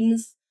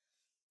teams,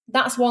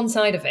 that's one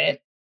side of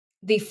it.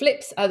 The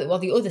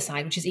other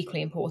side, which is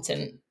equally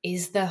important,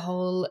 is the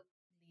whole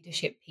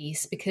leadership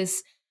piece,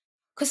 because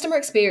customer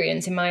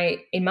experience, in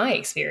my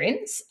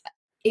experience,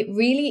 it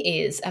really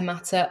is a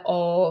matter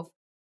of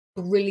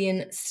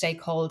brilliant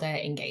stakeholder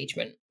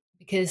engagement,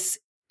 because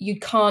you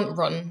can't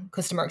run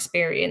customer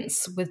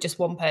experience with just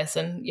one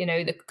person.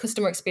 The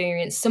customer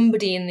experience,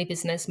 somebody in the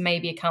business may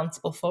be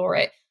accountable for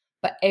it,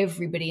 but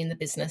everybody in the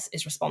business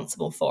is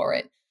responsible for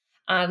it.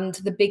 And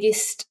the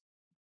biggest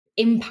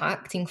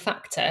impacting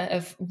factor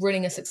of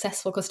running a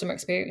successful customer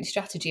experience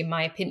strategy, in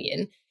my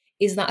opinion,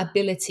 is that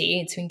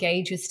ability to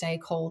engage with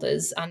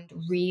stakeholders and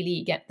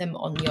really get them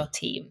on your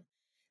team.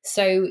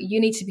 So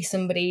you need to be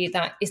somebody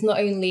that is not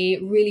only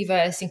really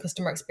versed in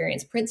customer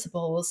experience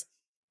principles,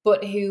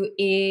 but who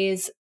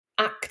is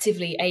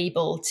actively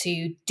able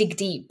to dig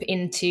deep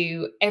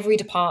into every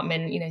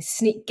department,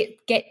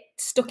 get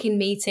stuck in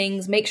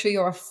meetings, make sure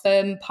you're a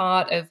firm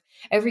part of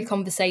every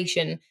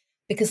conversation,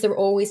 because there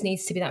always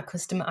needs to be that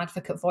customer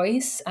advocate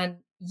voice. And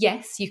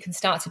yes, you can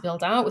start to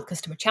build out with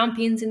customer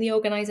champions in the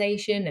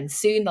organization, and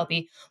soon there'll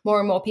be more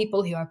and more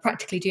people who are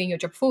practically doing your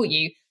job for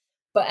you.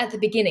 But at the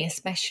beginning,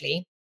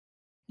 especially,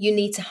 you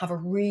need to have a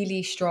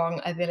really strong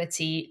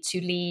ability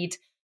to lead,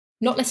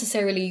 not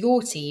necessarily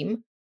your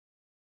team,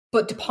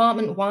 but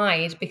department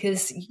wide,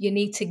 because you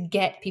need to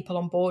get people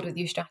on board with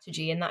your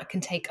strategy, and that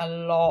can take a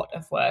lot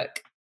of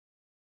work.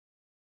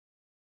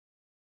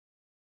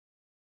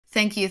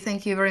 Thank you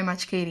very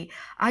much, Katie.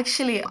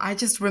 Actually, I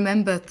just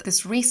remembered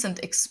this recent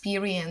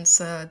experience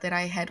that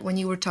I had when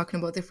you were talking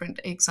about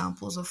different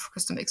examples of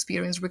customer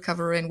experience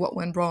recovery and what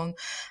went wrong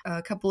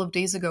a couple of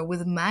days ago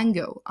with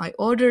Mango. I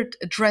ordered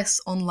a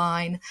dress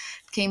online,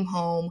 came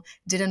home,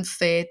 didn't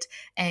fit,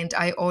 and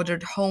I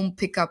ordered home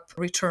pickup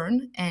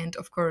return. And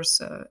of course,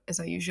 as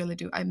I usually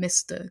do, I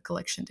missed the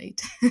collection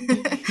date.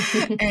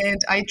 And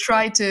I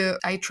tried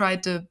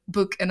to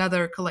book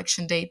another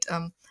collection date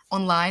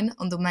online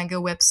on the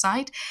Mango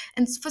website,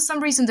 and for some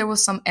reason there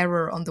was some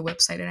error on the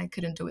website and I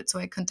couldn't do it. So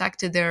I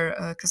contacted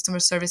their customer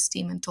service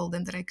team and told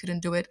them that I couldn't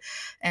do it,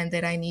 and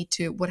that I need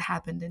to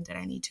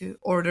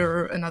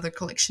order another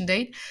collection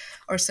date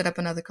or set up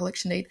another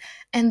collection date.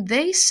 And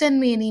they sent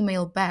me an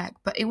email back,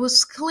 but it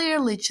was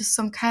clearly just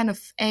some kind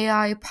of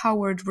AI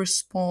powered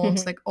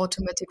response, like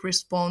automatic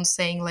response,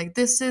 saying like,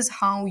 this is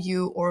how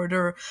you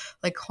order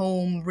like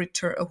home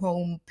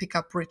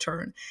pickup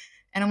return.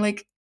 And I'm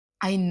like,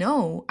 I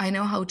know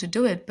how to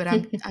do it, but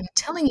I'm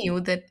telling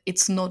you that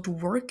it's not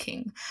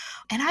working.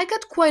 And I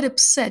got quite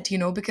upset,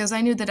 because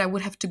I knew that I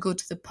would have to go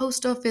to the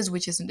post office,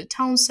 which is in the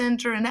town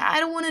center, and I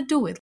don't want to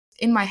do it.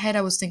 In my head,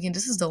 I was thinking,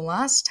 this is the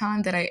last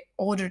time that I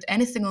ordered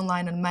anything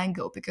online on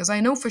Mango, because I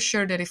know for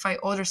sure that if I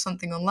order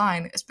something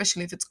online,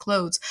 especially if it's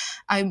clothes,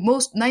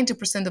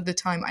 90% of the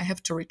time I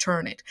have to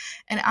return it.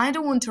 And I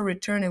don't want to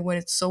return it when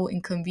it's so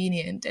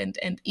inconvenient and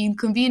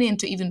inconvenient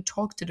to even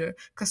talk to the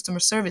customer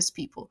service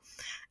people.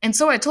 And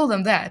so I told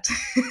them that.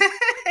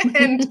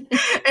 and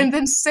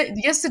then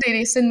yesterday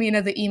they sent me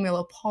another email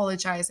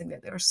apologizing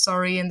that they're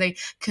sorry, and they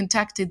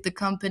contacted the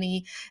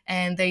company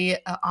and they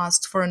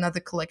asked for another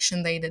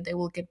collection date, that they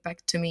will get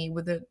back to me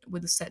with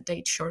a set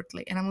date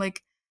shortly. And I'm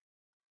like,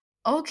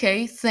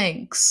 okay,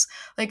 thanks.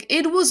 Like,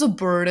 it was a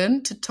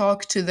burden to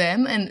talk to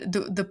them, and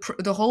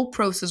the whole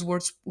process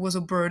was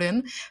a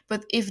burden.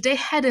 But if they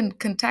hadn't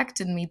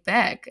contacted me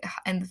back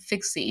and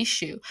fixed the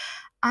issue,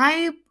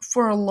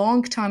 for a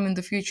long time in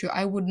the future,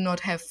 I would not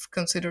have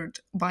considered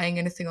buying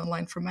anything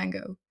online from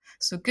Mango.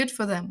 So good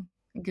for them.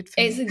 Good for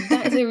me.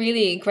 That is a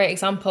really great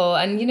example.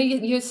 And,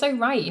 you're so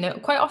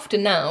right. Quite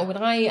often now when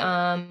I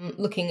am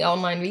looking at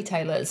online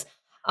retailers,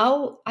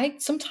 I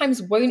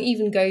sometimes won't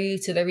even go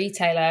to the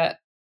retailer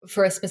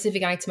for a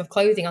specific item of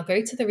clothing. I'll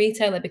go to the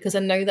retailer because I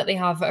know that they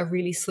have a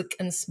really slick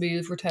and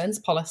smooth returns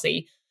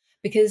policy,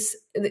 because,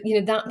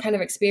 that kind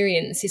of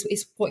experience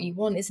is what you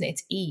want, isn't it?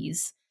 It's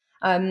ease.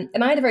 And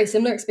I had a very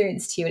similar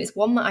experience to you, and it's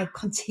one that I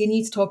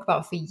continue to talk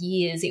about for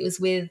years. It was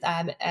with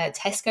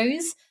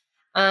Tesco's.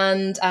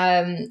 And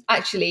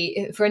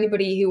actually, for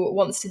anybody who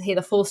wants to hear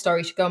the full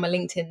story, you should go on my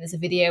LinkedIn. There's a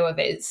video of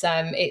it.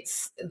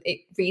 It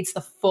reads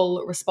the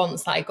full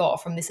response that I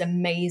got from this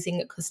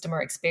amazing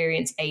customer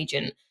experience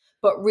agent.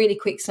 But really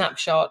quick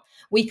snapshot,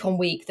 week on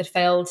week, that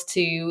failed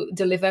to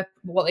deliver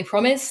what they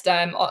promised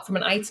from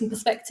an item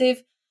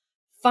perspective.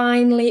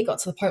 Finally, it got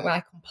to the point where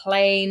I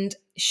complained.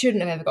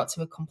 Shouldn't have ever got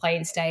to a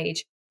complaint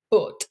stage.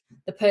 But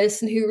the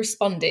person who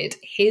responded,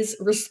 his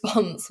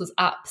response was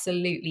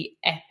absolutely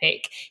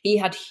epic. He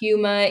had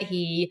humor.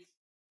 He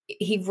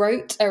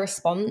wrote a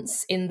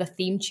response in the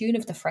theme tune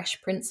of The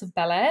Fresh Prince of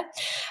Bel-Air.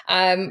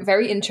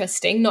 Very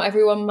interesting. Not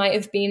everyone might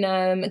have been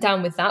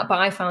down with that, but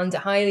I found it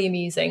highly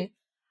amusing.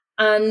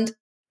 And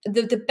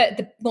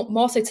the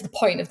more so to the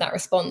point of that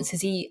response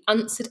is he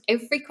answered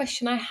every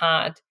question I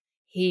had.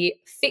 He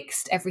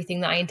fixed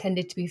everything that I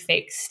intended to be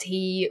fixed.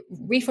 He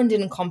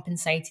refunded and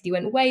compensated. He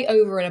went way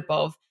over and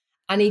above.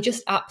 And he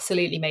just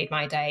absolutely made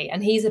my day.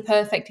 And he's a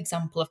perfect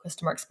example of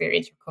customer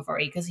experience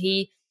recovery, because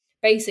he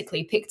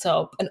basically picked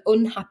up an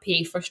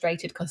unhappy,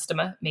 frustrated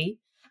customer, me,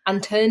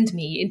 and turned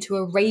me into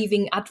a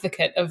raving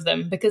advocate of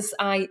them, because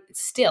I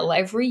still,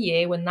 every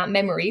year when that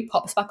memory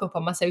pops back up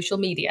on my social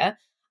media,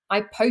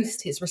 I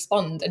post his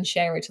respond and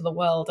share it to the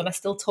world. And I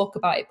still talk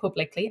about it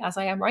publicly, as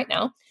I am right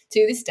now,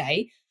 to this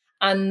day.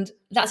 And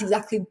that's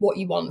exactly what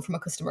you want from a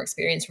customer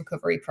experience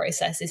recovery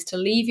process, is to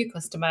leave your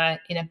customer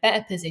in a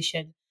better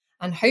position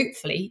and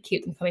hopefully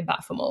keep them coming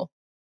back for more.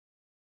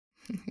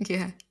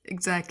 Yeah,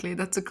 exactly.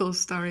 That's a cool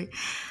story.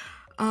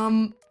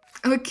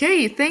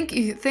 Okay, thank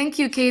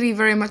you, Katie,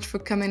 very much for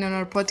coming on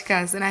our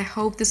podcast. And I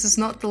hope this is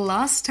not the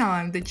last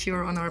time that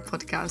you're on our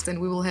podcast, and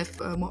we will have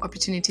more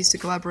opportunities to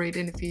collaborate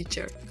in the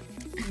future.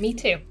 Me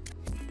too.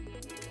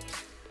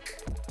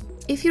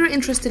 If you're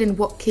interested in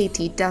what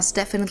Katie does,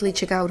 definitely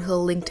check out her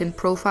LinkedIn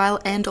profile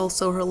and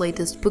also her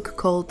latest book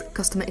called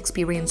Customer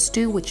Experience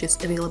 2, which is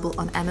available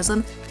on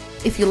Amazon.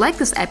 If you like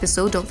this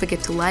episode, don't forget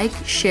to like,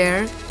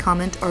 share,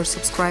 comment, or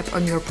subscribe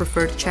on your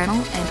preferred channel,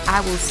 and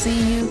I will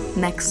see you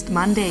next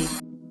Monday.